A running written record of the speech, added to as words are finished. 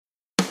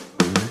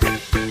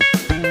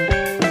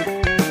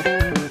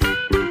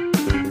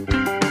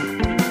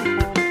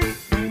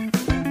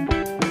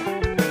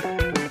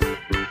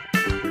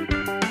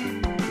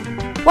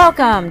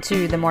Welcome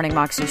to the Morning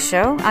Moxie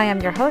Show. I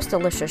am your host,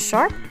 Alicia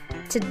Sharp.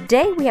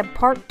 Today we have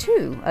part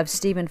 2 of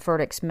Stephen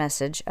Furtick's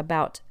message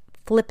about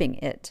flipping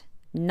it,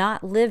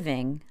 not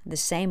living the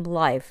same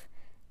life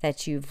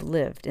that you've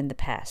lived in the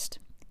past.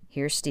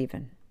 Here's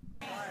Stephen.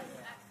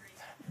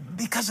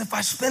 Because if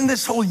I spend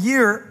this whole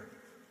year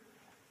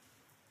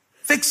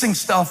fixing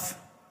stuff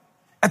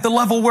at the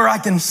level where I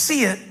can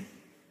see it,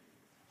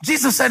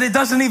 Jesus said it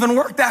doesn't even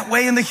work that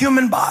way in the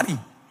human body.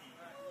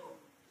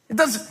 It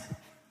doesn't.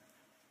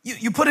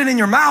 You put it in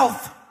your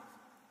mouth,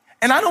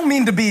 and I don't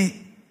mean to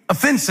be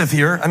offensive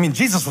here. I mean,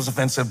 Jesus was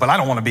offensive, but I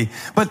don't want to be.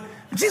 But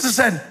Jesus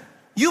said,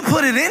 you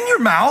put it in your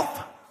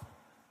mouth,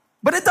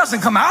 but it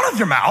doesn't come out of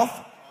your mouth.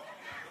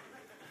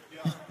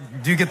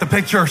 Do you get the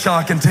picture, or shall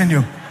I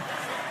continue?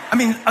 I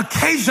mean,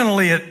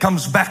 occasionally it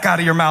comes back out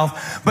of your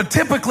mouth, but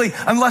typically,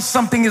 unless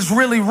something is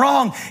really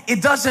wrong,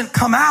 it doesn't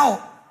come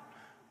out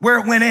where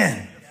it went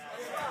in.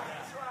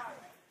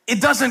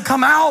 It doesn't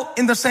come out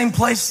in the same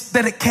place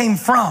that it came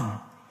from.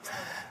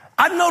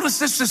 I've noticed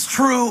this is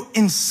true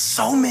in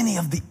so many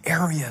of the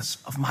areas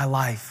of my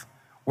life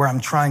where I'm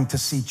trying to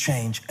see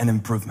change and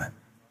improvement.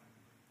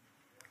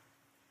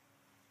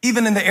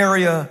 Even in the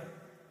area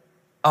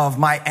of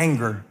my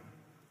anger,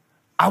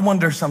 I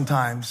wonder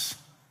sometimes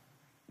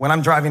when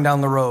I'm driving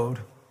down the road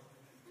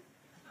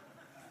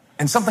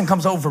and something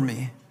comes over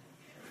me,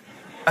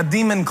 a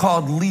demon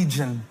called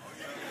Legion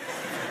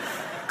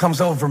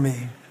comes over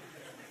me.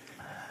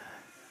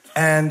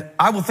 And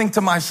I will think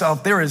to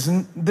myself, there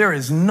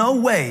is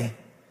no way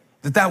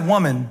that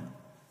woman,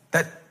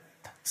 that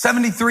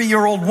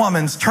 73-year-old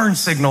woman's turn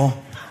signal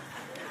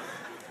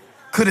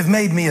could have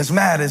made me as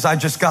mad as I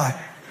just got.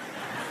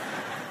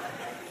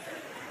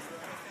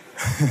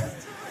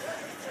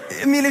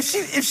 I mean,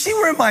 if she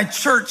were in my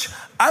church,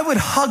 I would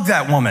hug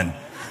that woman.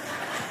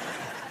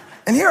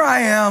 And here I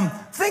am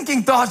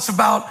thinking thoughts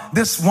about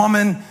this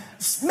woman,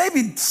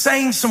 maybe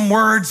saying some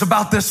words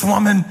about this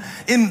woman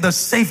in the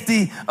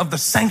safety of the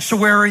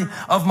sanctuary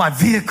of my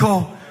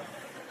vehicle.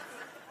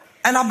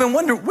 And I've been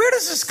wondering, where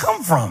does this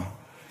come from?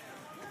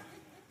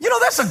 You know,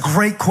 that's a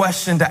great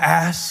question to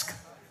ask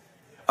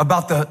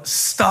about the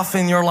stuff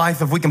in your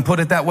life, if we can put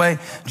it that way.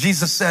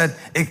 Jesus said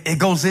it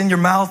goes in your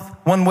mouth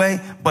one way,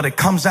 but it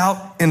comes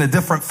out in a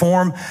different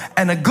form.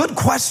 And a good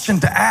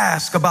question to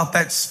ask about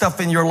that stuff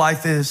in your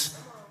life is,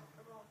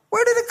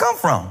 where did it come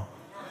from?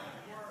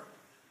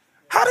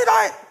 How did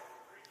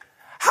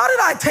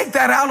I take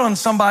that out on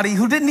somebody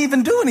who didn't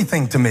even do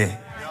anything to me?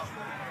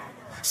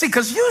 See,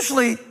 because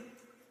usually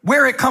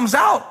where it comes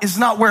out is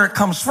not where it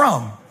comes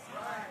from.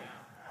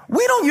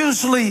 We don't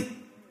usually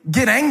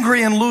get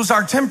angry and lose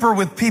our temper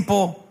with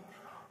people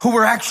who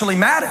we're actually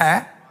mad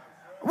at.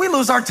 We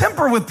lose our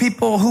temper with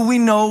people who we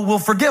know will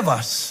forgive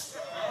us.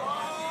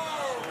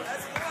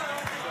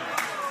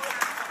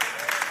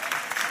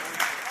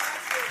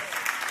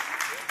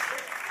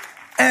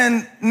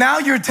 And now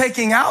you're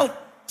taking out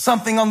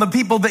something on the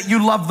people that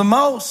you love the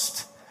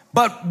most,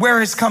 but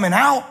where it's coming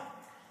out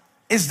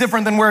is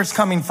different than where it's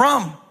coming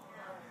from.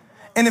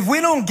 And if we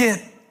don't get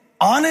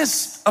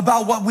honest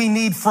about what we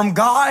need from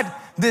God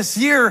this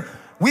year,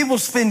 we will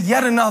spend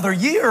yet another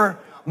year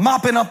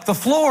mopping up the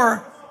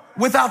floor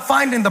without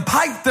finding the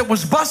pipe that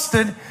was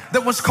busted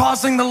that was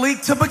causing the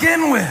leak to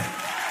begin with.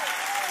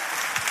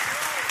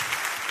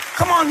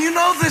 Come on, you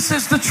know this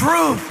is the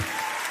truth.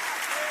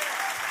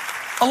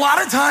 A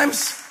lot of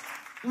times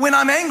when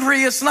I'm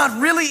angry, it's not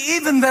really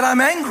even that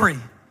I'm angry.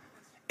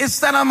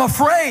 It's that I'm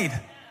afraid.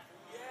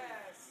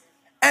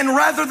 And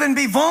rather than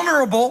be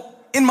vulnerable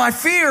in my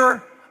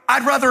fear,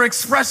 I'd rather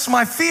express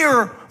my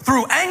fear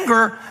through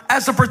anger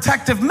as a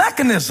protective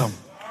mechanism.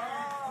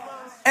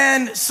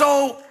 And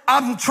so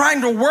I'm trying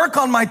to work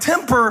on my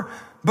temper,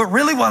 but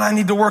really what I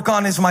need to work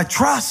on is my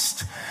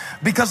trust.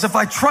 Because if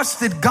I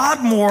trusted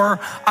God more,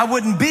 I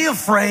wouldn't be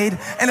afraid.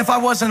 And if I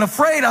wasn't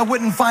afraid, I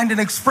wouldn't find an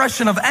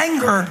expression of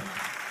anger.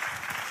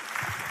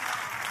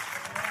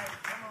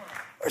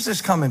 Where's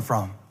this coming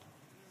from?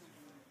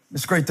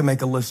 It's great to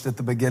make a list at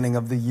the beginning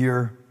of the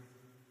year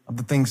of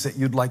the things that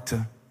you'd like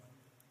to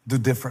do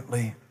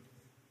differently.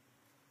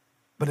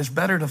 But it's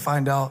better to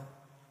find out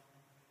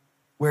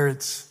where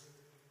it's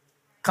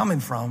coming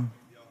from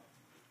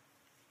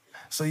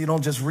so you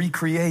don't just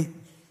recreate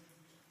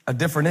a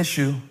different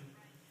issue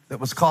that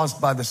was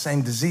caused by the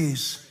same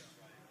disease,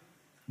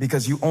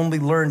 because you only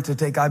learned to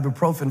take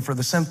ibuprofen for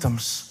the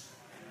symptoms,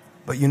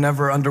 but you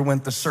never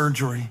underwent the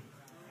surgery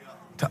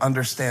to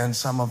understand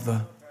some of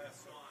the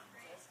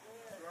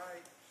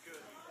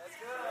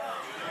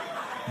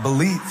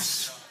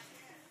beliefs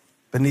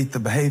beneath the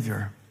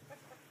behavior.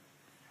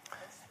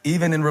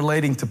 Even in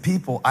relating to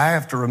people, I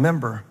have to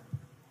remember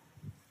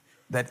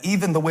that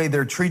even the way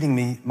they're treating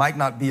me might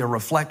not be a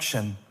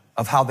reflection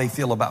of how they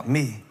feel about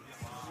me.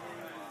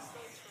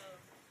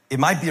 It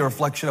might be a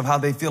reflection of how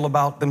they feel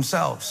about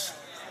themselves.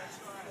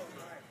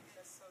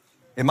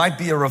 It might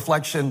be a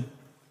reflection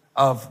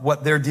of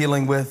what they're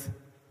dealing with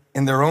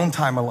in their own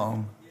time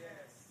alone,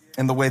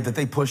 in the way that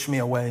they push me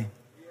away.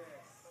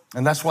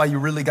 And that's why you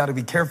really got to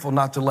be careful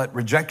not to let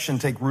rejection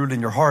take root in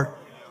your heart.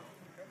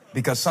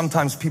 Because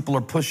sometimes people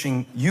are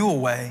pushing you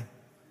away,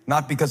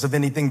 not because of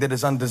anything that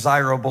is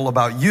undesirable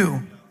about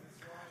you,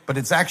 but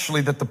it's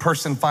actually that the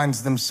person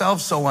finds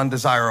themselves so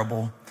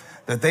undesirable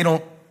that they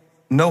don't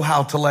know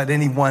how to let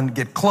anyone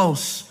get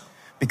close,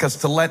 because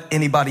to let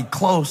anybody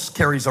close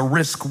carries a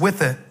risk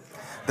with it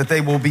that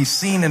they will be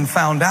seen and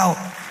found out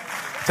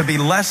to be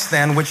less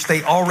than, which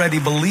they already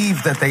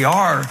believe that they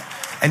are.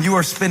 And you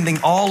are spending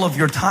all of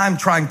your time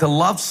trying to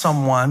love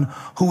someone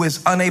who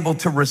is unable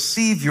to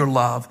receive your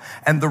love.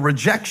 And the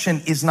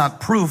rejection is not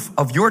proof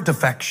of your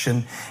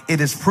defection. It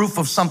is proof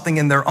of something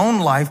in their own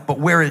life, but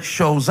where it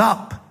shows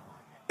up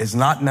is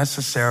not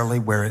necessarily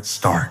where it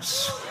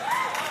starts.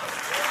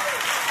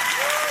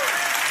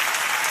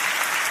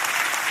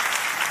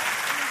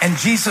 And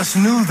Jesus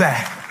knew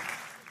that.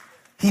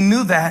 He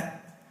knew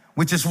that,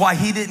 which is why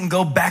he didn't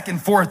go back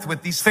and forth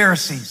with these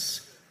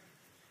Pharisees.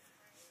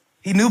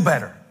 He knew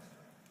better.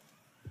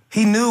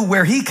 He knew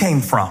where he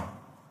came from.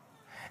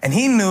 And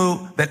he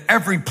knew that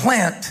every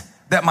plant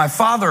that my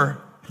Father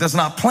does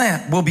not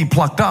plant will be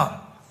plucked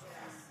up.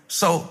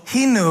 So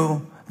he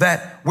knew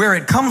that where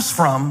it comes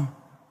from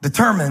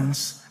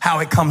determines how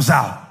it comes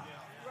out.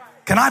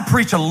 Can I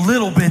preach a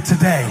little bit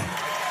today?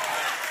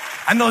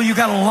 I know you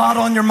got a lot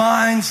on your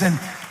minds, and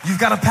you've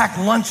got to pack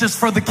lunches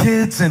for the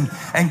kids and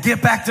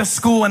get back to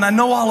school. And I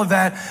know all of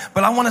that,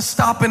 but I want to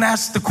stop and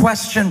ask the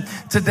question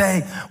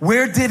today,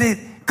 where did it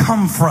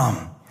come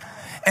from?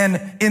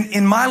 And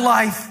in my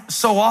life,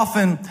 so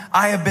often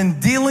I have been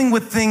dealing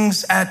with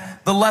things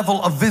at the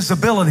level of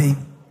visibility.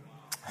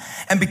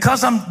 And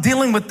because I'm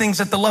dealing with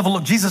things at the level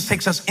of, Jesus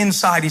takes us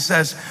inside. He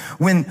says,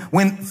 when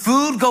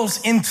food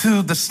goes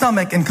into the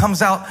stomach and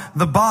comes out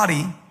the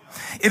body,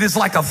 it is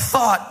like a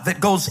thought that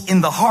goes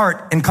in the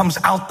heart and comes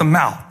out the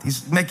mouth.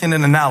 He's making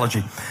an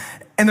analogy.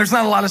 And there's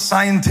not a lot of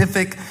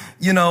scientific,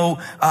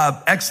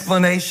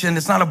 explanation.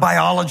 It's not a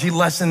biology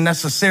lesson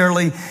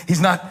necessarily.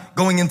 He's not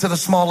going into the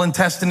small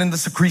intestine and the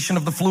secretion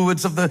of the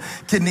fluids of the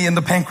kidney and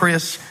the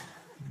pancreas.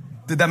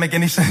 Did that make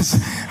any sense?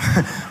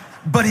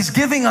 But he's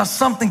giving us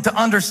something to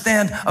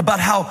understand about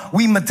how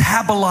we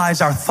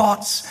metabolize our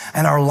thoughts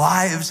and our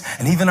lives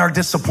and even our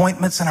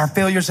disappointments and our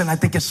failures. And I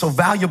think it's so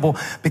valuable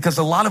because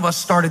a lot of us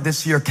started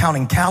this year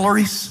counting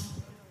calories,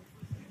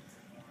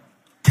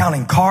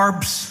 counting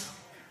carbs.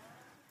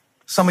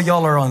 Some of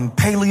y'all are on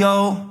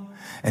paleo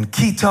and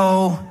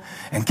keto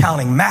and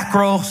counting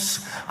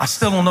macros. I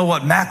still don't know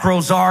what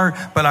macros are,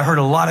 but I heard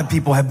a lot of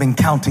people have been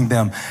counting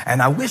them.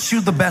 And I wish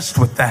you the best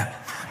with that,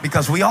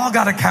 because we all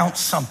got to count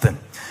something.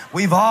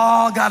 We've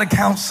all got to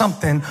count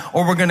something,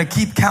 or we're going to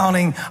keep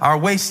counting our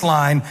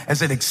waistline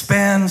as it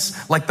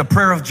expands like the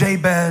prayer of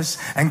Jabez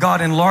and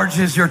God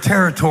enlarges your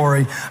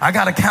territory. I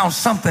got to count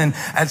something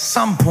at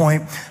some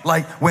point.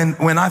 Like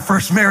when I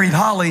first married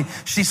Holly,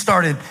 she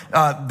started,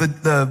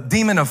 the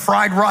demon of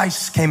fried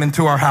rice came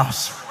into our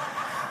house.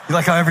 You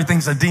like how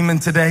everything's a demon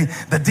today?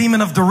 The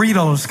demon of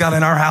Doritos got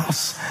in our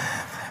house.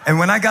 And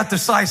when I got to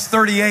size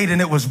 38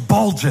 and it was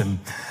bulging,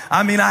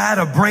 I mean, I had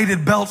a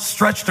braided belt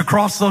stretched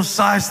across those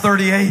size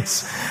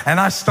 38s, and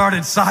I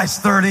started size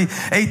 30.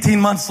 18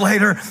 months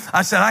later,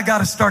 I said, I got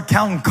to start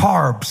counting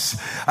carbs.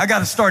 I got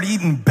to start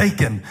eating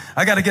bacon.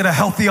 I got to get a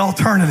healthy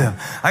alternative.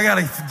 I got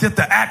to get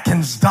the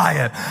Atkins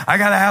diet. I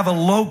got to have a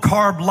low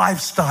carb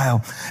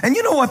lifestyle. And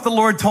you know what the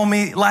Lord told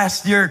me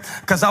last year?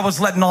 Because I was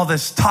letting all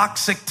this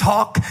toxic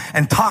talk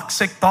and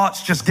toxic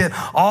thoughts just get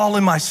all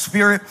in my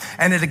spirit,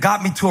 and it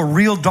got me to a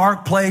real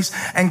dark place.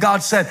 And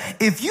God said,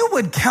 if you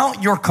would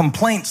count your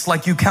complaints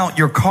like you count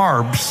your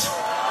carbs,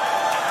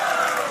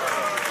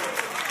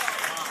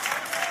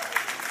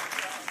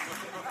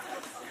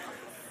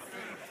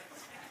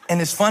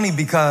 and it's funny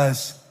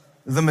because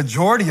the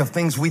majority of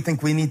things we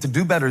think we need to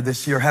do better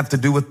this year have to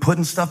do with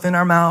putting stuff in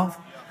our mouth,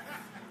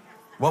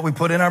 what we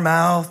put in our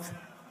mouth.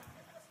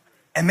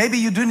 And maybe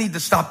you do need to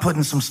stop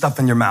putting some stuff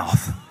in your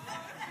mouth,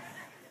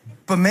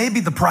 but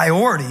maybe the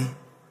priority,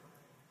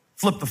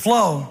 flip the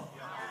flow,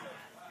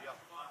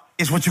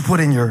 is what you put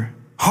in your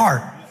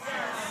heart.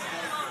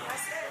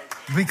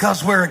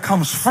 Because where it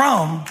comes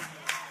from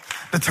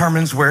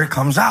determines where it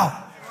comes out.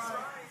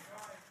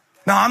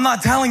 Now, I'm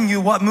not telling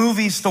you what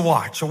movies to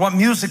watch or what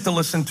music to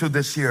listen to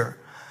this year.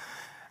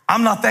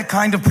 I'm not that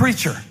kind of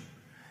preacher.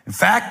 In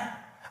fact,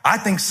 I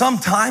think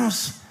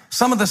sometimes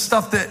some of the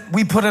stuff that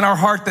we put in our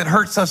heart that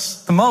hurts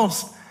us the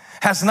most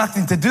has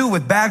nothing to do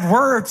with bad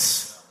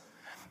words.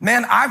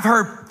 Man, I've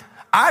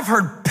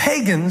heard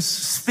pagans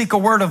speak a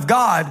word of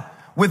God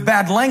with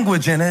bad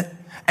language in it,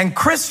 and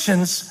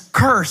Christians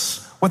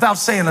curse without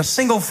saying a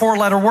single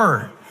 4-letter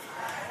word.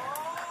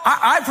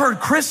 I've heard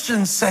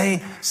Christians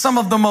say some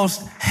of the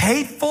most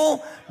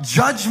hateful,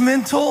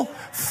 judgmental,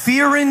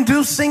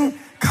 fear-inducing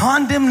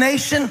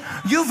condemnation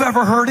you've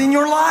ever heard in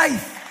your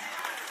life.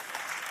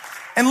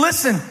 And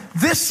listen,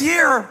 this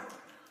year,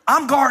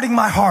 I'm guarding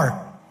my heart.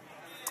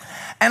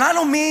 And I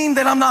don't mean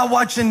that I'm not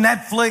watching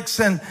Netflix,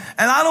 and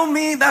I don't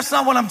mean, that's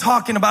not what I'm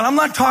talking about. I'm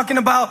not talking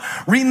about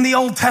reading the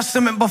Old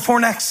Testament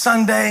before next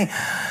Sunday.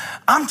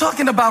 I'm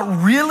talking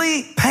about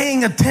really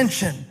paying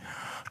attention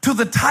to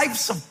the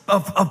types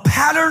of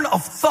pattern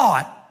of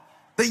thought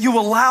that you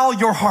allow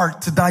your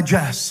heart to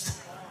digest.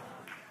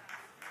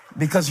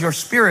 Because your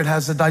spirit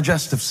has a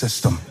digestive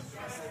system.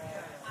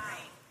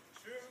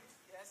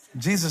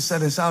 Jesus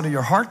said it's out of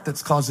your heart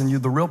that's causing you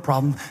the real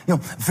problem.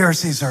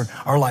 Pharisees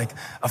are like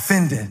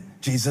offended,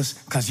 Jesus,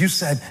 because you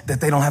said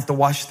that they don't have to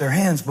wash their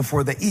hands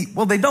before they eat.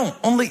 Well, they don't.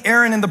 Only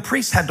Aaron and the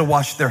priest had to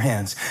wash their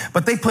hands.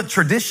 But they put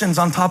traditions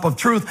on top of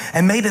truth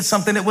and made it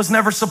something it was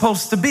never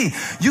supposed to be.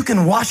 You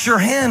can wash your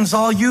hands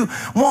all you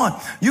want.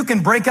 You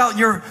can break out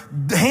your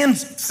hand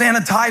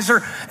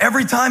sanitizer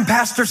every time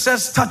pastor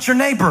says touch your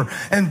neighbor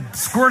and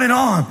squirt it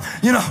on.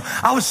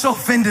 I was so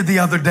offended the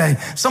other day.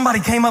 Somebody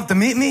came up to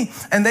meet me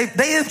and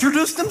they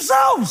introduced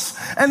themselves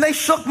and they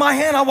shook my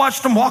hand. I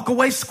watched them walk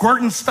away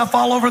squirting stuff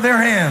all over their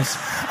hands.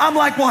 I'm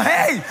like, well,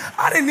 hey,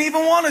 I didn't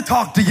even want to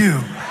talk to you.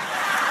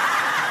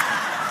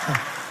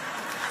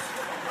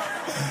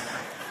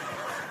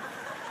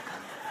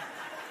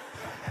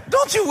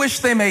 Don't you wish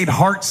they made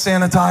heart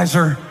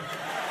sanitizer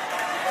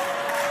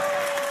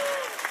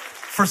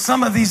for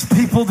some of these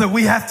people that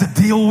we have to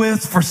deal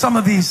with, for some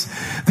of these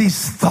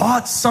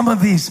thoughts, some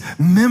of these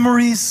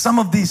memories, some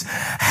of these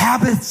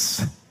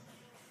habits?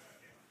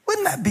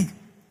 Wouldn't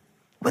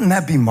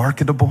that be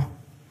marketable?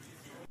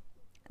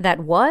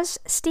 That was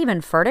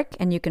Stephen Furtick,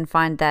 and you can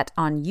find that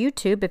on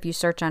YouTube if you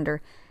search under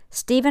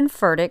Stephen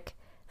Furtick,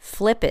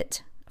 Flip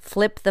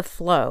the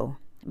Flow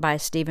by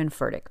Stephen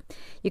Furtick.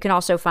 You can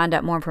also find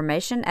out more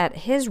information at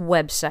his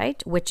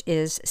website, which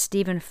is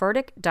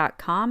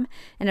stephenfurtick.com.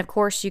 And of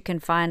course, you can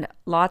find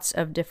lots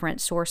of different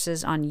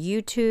sources on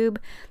YouTube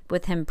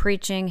with him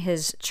preaching.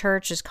 His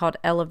church is called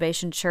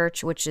Elevation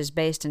Church, which is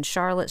based in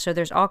Charlotte. So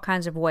there's all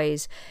kinds of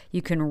ways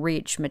you can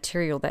reach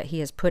material that he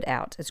has put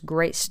out. It's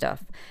great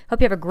stuff.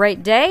 Hope you have a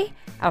great day.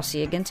 I'll see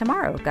you again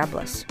tomorrow. God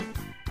bless.